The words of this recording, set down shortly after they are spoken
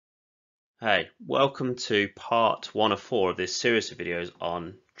Hey, welcome to part 1 of 4 of this series of videos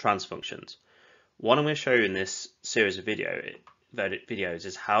on transfer functions. What I'm going to show you in this series of videos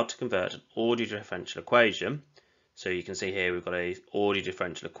is how to convert an ordered differential equation. So you can see here we've got a ordered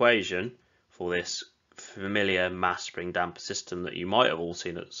differential equation for this familiar mass spring damper system that you might have all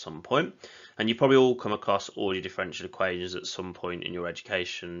seen at some point. And you probably all come across ordered differential equations at some point in your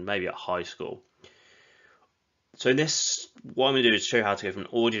education, maybe at high school. So in this, what I'm going to do is show you how to go from an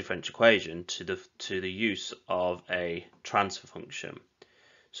ordered differential equation to the use of a transfer function.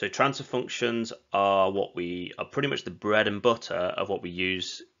 So transfer functions are pretty much the bread and butter of what we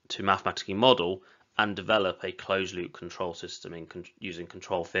use to mathematically model and develop a closed loop control system using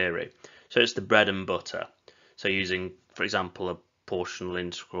control theory. So it's the bread and butter. So using, for example, a proportional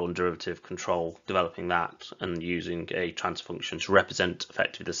integral and derivative control, developing that and using a transfer function to represent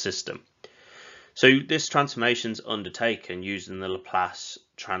effectively the system. So this transformation is undertaken using the Laplace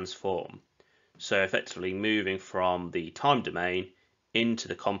transform. So effectively moving from the time domain into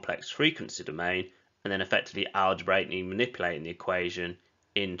the complex frequency domain and then effectively algebraically manipulating the equation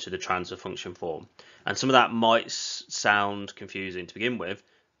into the transfer function form. And some of that might sound confusing to begin with,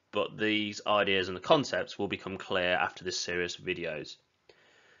 but these ideas and the concepts will become clear after this series of videos.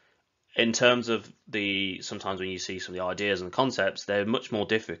 In terms of sometimes when you see some of the ideas and the concepts, they're much more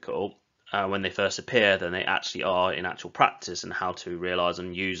difficult when they first appear than they actually are in actual practice and how to realize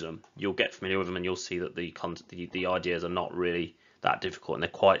and use them. You'll get familiar with them and you'll see that the ideas are not really that difficult and they're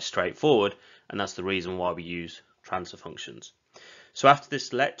quite straightforward, and that's the reason why we use transfer functions. So after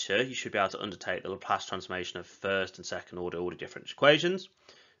this lecture, you should be able to undertake the Laplace transformation of first and second order differential equations,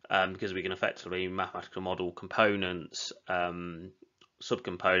 because we can effectively mathematical model components,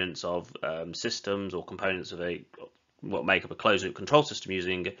 subcomponents of systems or components of what make up a closed loop control system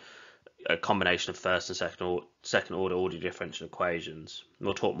using a combination of first and second order differential equations.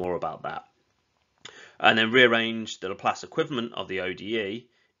 We'll talk more about that. And then rearrange the Laplace equivalent of the ODE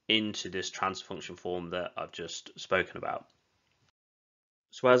into this transfer function form that I've just spoken about.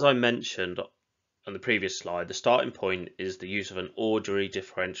 So as I mentioned on the previous slide, the starting point is the use of an ordinary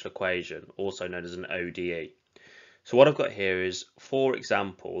differential equation, also known as an ODE. So what I've got here is 4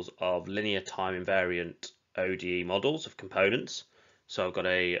 examples of linear time invariant ODE models of components. So I've got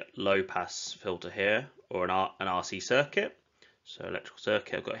a low pass filter here, or an RC circuit, so electrical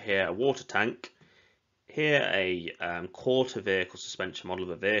circuit. I've got here a water tank, here a quarter vehicle suspension model of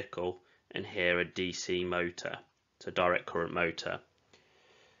a vehicle, and here a DC motor, so direct current motor.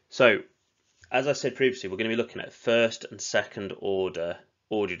 So as I said previously, we're going to be looking at first and second order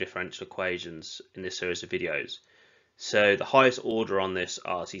differential equations in this series of videos. So the highest order on this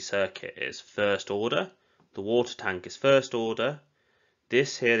RC circuit is first order, the water tank is first order,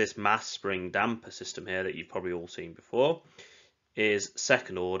 this mass spring damper system here that you've probably all seen before is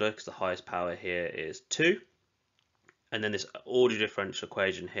second order because the highest power here is 2. And then this order differential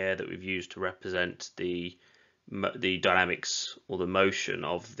equation here that we've used to represent the dynamics or the motion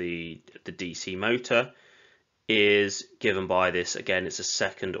of the DC motor is given by this. Again, it's a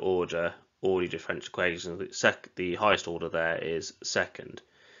second order differential equation. The highest order there is second.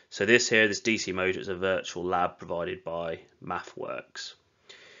 So this DC motor is a virtual lab provided by MathWorks.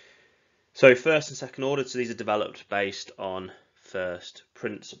 So first and second order, so these are developed based on first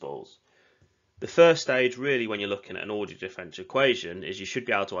principles. The first stage really when you're looking at an ordered differential equation is you should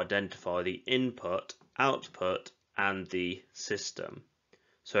be able to identify the input, output and the system.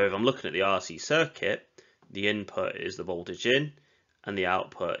 So if I'm looking at the RC circuit, the input is the voltage in and the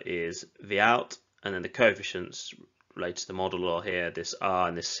output is V out, and then the coefficients related to the model are here, this R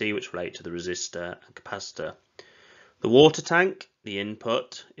and this C, which relate to the resistor and capacitor. The water tank, the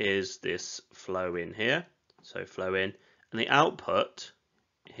input is this flow in here, so flow in, and the output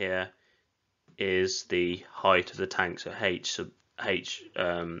here is the height of the tank, so H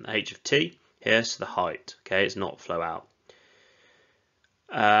of T here, so the height, okay, it's not flow out.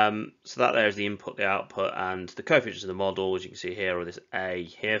 So that there is the input, the output, and the coefficients of the model, as you can see here, are this A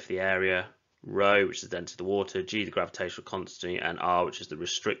here for the area, rho, which is the density of the water, G, the gravitational constant, and R, which is the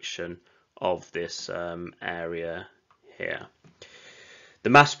restriction of this area here. The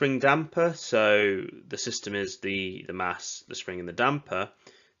mass spring damper, so the system is the mass, the spring and the damper.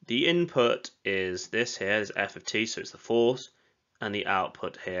 The input is this here, is F of T, so it's the force, and the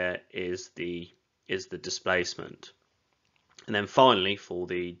output here is the displacement. And then finally for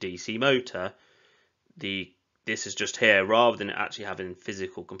the DC motor, this is just here, rather than actually having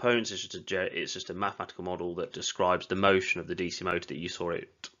physical components, it's just a mathematical model that describes the motion of the DC motor that you saw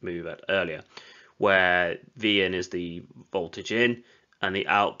it move at earlier, where V in is the voltage in and the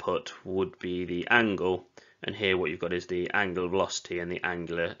output would be the angle, and here what you've got is the angular velocity and the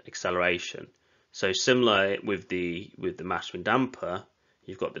angular acceleration. So similar with the mass spring damper,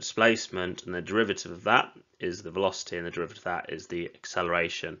 you've got the displacement, and the derivative of that is the velocity, and the derivative of that is the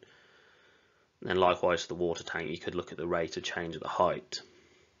acceleration. And then likewise for the water tank, you could look at the rate of change of the height.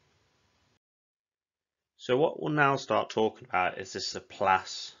 So what we'll now start talking about is this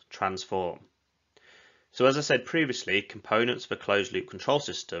Laplace transform. So as I said previously, components of a closed loop control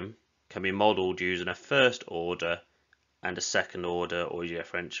system can be modelled using a first order and a second order order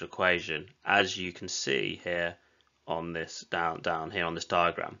differential equation, as you can see here on this down here on this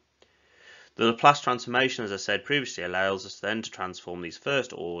diagram. The Laplace transformation, as I said previously, allows us then to transform these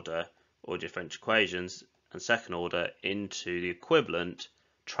first order order differential equations and second order into the equivalent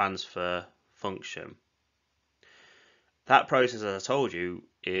transfer function. That process, as I told you,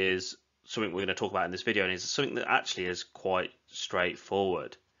 is something we're going to talk about in this video, and is something that actually is quite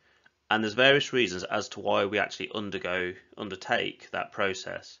straightforward. And there's various reasons as to why we actually undertake that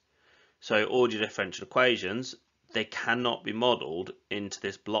process. So order differential equations, they cannot be modelled into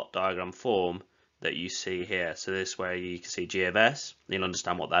this block diagram form that you see here. So this where you can see G of S, you'll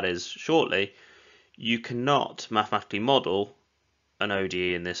understand what that is shortly. You cannot mathematically model an ODE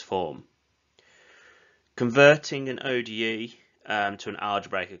in this form. Converting an ODE to an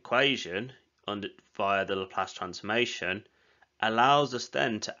algebraic equation via the Laplace transformation allows us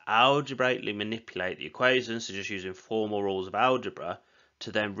then to algebraically manipulate the equations, so just using formal rules of algebra,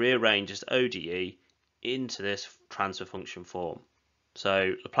 to then rearrange this ODE into this transfer function form.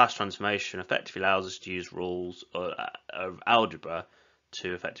 So Laplace transformation effectively allows us to use rules of algebra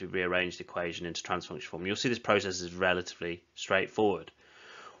to effectively rearrange the equation into transfer function form. You'll see this process is relatively straightforward.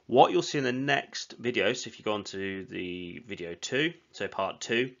 What you'll see in the next video, so if you go on to the video 2, so part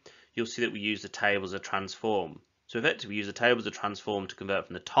 2, you'll see that we use the tables of transform. So effectively we use the tables of transform to convert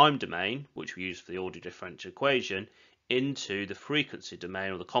from the time domain, which we use for the order differential equation, into the frequency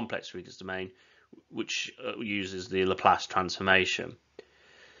domain, or the complex frequency domain, which uses the Laplace transformation.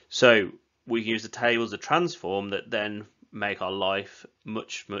 So we use the tables of transform that then make our life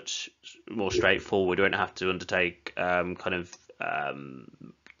much more straightforward. We don't have to undertake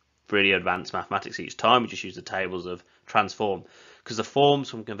really advanced mathematics each time. We just use the tables of transform, because the forms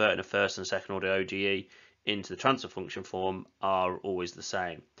from converting a first and second order ODE into the transfer function form are always the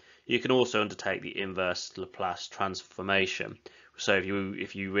same. You can also undertake the inverse Laplace transformation. So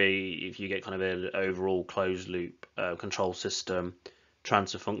if you get kind of an overall closed loop control system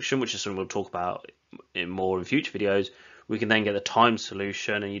transfer function, which is something we'll talk about more in future videos, we can then get the time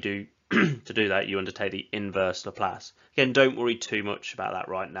solution, and you do to do that you undertake the inverse Laplace. Again, don't worry too much about that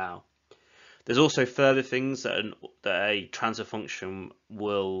right now. There's also further things that a transfer function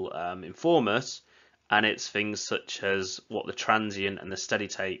will inform us, and it's things such as what the transient and the steady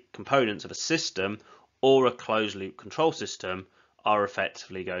state components of a system or a closed loop control system are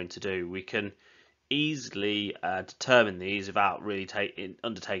effectively going to do. We can easily determine these without really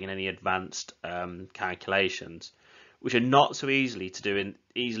undertaking any advanced calculations, which are not so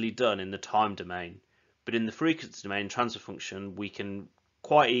easily done in the time domain. But in the frequency domain transfer function, we can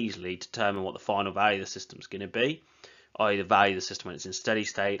quite easily determine what the final value of the system is going to be, i.e. the value of the system when it's in steady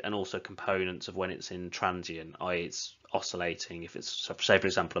state, and also components of when it's in transient, i.e. it's oscillating, if it's, say for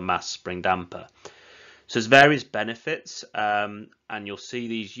example, a mass spring damper. So there's various benefits, and you'll see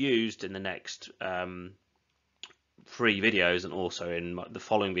these used in the next 3 videos, and also in the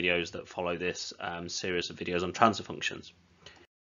following videos that follow this series of videos on transfer functions.